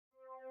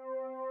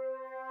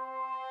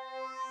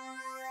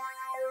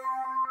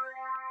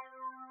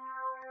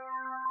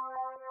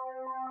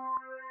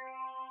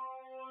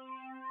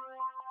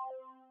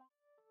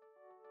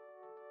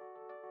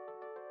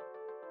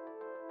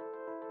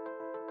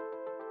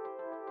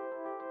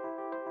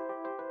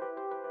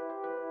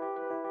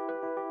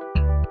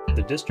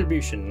The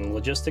distribution and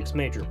logistics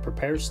major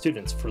prepares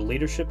students for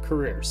leadership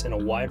careers in a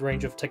wide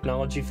range of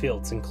technology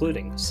fields,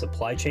 including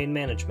supply chain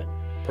management,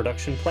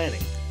 production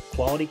planning,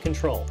 quality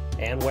control,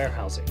 and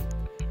warehousing.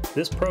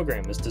 This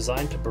program is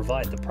designed to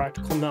provide the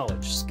practical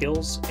knowledge,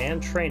 skills,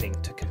 and training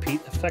to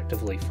compete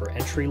effectively for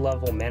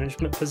entry-level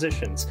management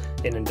positions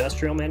in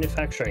industrial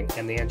manufacturing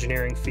and the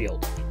engineering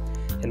field.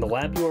 In the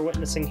lab you are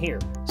witnessing here,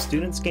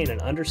 students gain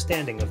an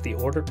understanding of the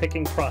order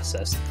picking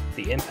process,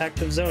 the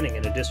impact of zoning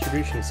in a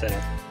distribution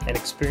center, and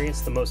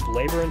experience the most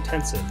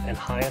labor-intensive and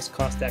highest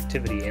cost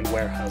activity in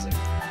warehousing.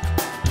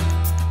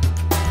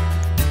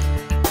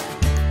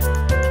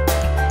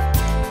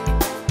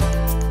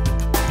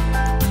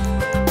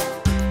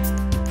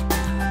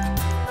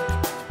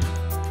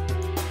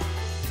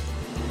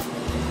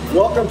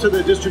 Welcome to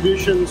the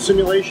Distribution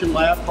Simulation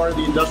Lab, part of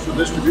the Industrial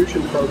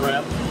Distribution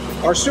Program.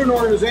 Our student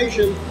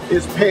organization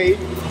is PAID,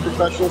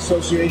 Professional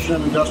Association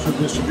of Industrial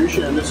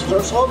Distribution, and this is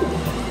our slogan.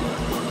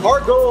 Our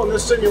goal in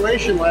this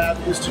simulation lab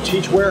is to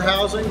teach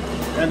warehousing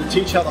and to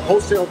teach how the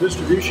wholesale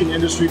distribution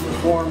industry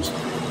performs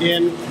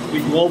in the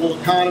global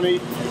economy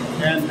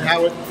and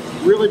how it's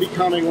really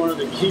becoming one of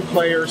the key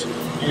players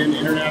in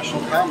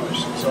international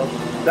commerce. So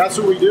that's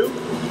what we do.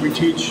 We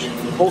teach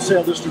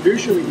wholesale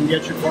distribution. We can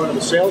get you part of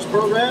a sales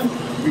program.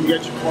 We can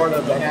get you part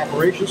of an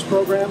operations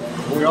program.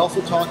 And we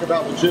also talk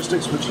about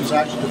logistics, which is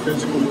actually the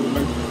physical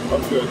movement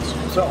of goods.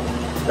 So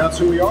that's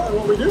who we are and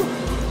what we do.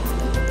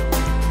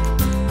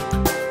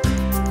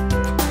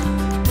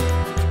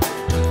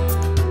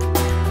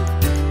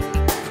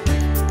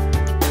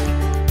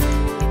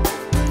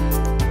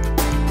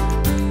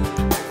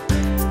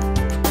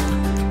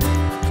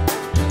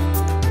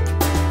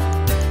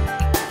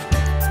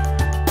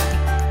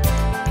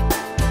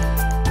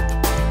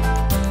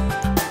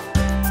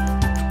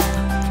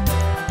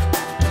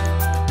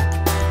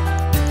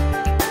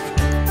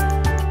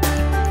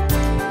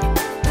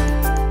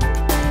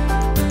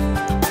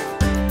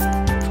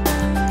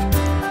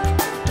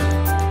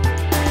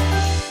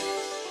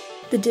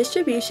 The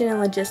Distribution and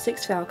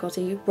Logistics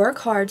faculty work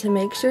hard to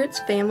make sure its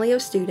family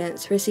of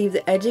students receive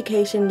the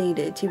education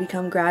needed to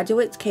become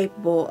graduates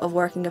capable of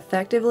working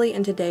effectively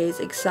in today's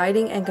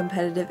exciting and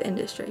competitive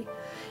industry.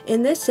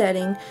 In this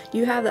setting,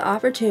 you have the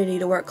opportunity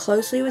to work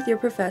closely with your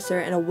professor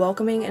in a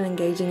welcoming and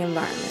engaging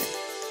environment.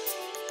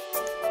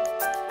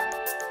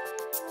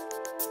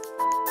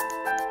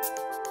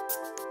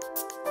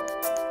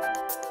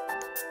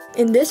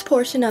 In this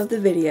portion of the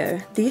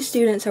video, these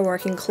students are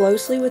working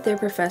closely with their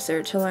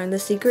professor to learn the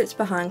secrets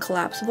behind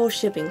collapsible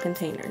shipping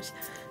containers.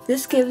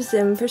 This gives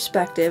them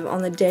perspective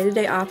on the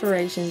day-to-day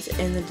operations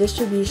in the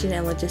distribution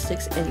and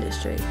logistics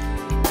industry.